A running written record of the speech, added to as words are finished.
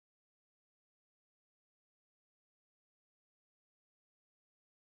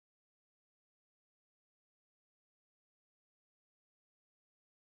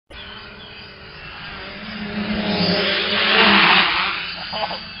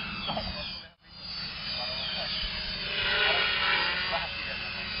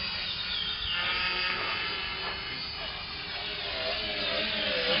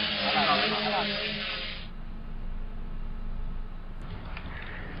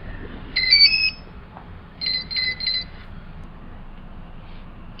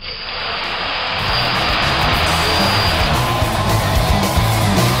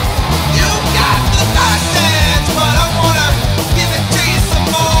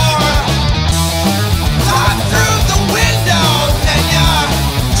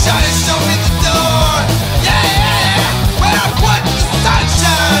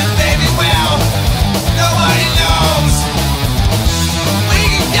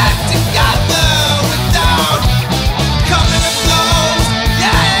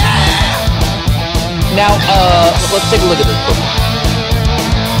Now, let's take a look at this book.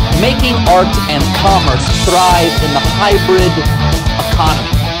 Making art and commerce thrive in the hybrid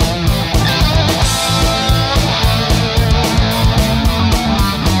economy.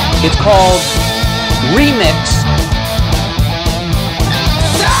 It's called Remix.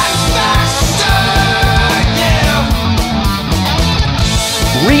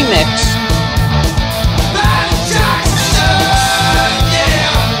 Remix.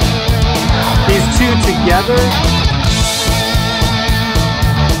 These two together.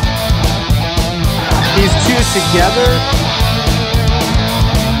 These two together.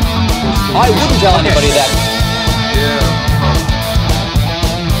 I wouldn't tell anybody that. Yeah.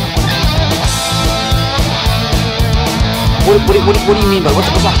 What do you mean by what's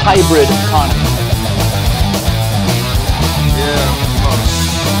a hybrid economy? Yeah.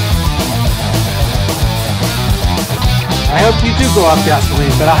 I hope you do go off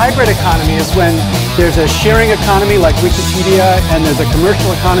gasoline, but a hybrid economy is when there's a sharing economy like Wikipedia and there's a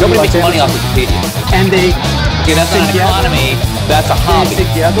commercial economy. Nobody like makes money off Wikipedia. And they okay, that's not an economy. That's a hobby.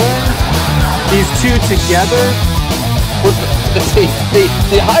 Together, these two together.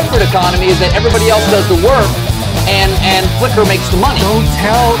 The hybrid economy is that everybody else does the work and Flickr makes the money. Don't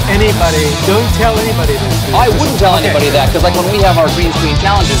tell anybody. Don't tell anybody this. I wouldn't tell anybody that because like when we have our green screen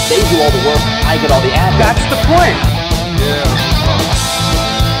challenges, they do all the work. I get all the admin. That's the point. Yeah.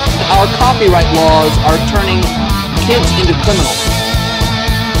 Our copyright laws are turning kids into criminals.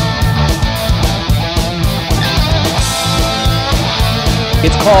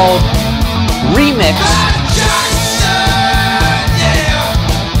 It's called Remix.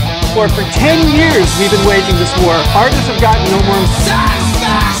 For 10 years we've been waging this war. Artists have gotten no more.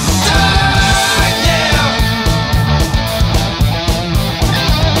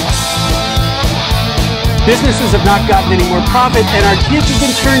 Businesses have not gotten any more profit, and our kids have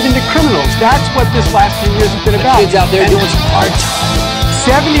been turned into criminals. That's what this last 10 years has been about. Kids out there doing some hard time.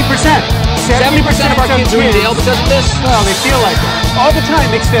 70% of our kids are in jail because of this? Well, they feel like it. All the time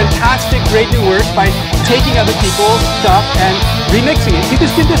makes fantastic, great new work by taking other people's stuff and remixing it. You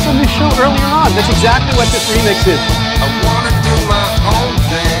just did this on this show earlier on. That's exactly what this remix is.